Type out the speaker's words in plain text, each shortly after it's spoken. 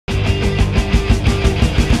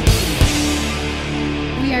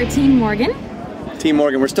Team Morgan. Team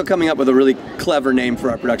Morgan. We're still coming up with a really clever name for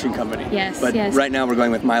our production company. Yes, but yes. right now we're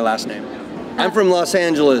going with my last name. I'm from Los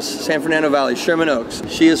Angeles, San Fernando Valley, Sherman Oaks.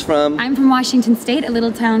 She is from? I'm from Washington State, a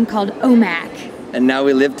little town called Omak. And now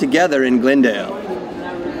we live together in Glendale.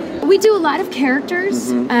 We do a lot of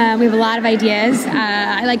characters. We have a lot of ideas.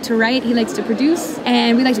 I like to write, he likes to produce,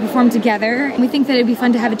 and we like to perform together. And we think that it'd be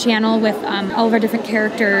fun to have a channel with all of our different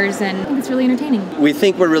characters, and I think it's really entertaining. We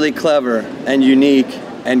think we're really clever and unique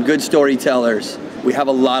and good storytellers. We have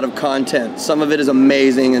a lot of content. Some of it is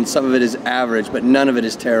amazing and some of it is average, but none of it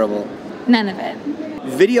is terrible. None of it.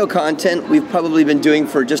 Video content we've probably been doing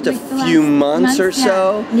for just a few months or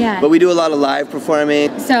so. Yeah. But we do a lot of live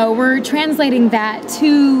performing. So we're translating that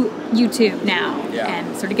to YouTube now,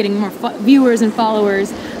 and sort of getting more viewers and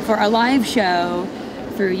followers for our live show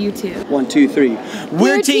through YouTube. 1, 2, 3.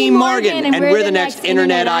 We're Team Morgan, and we're the next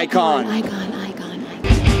internet icon. Icon.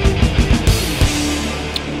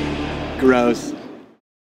 Gross.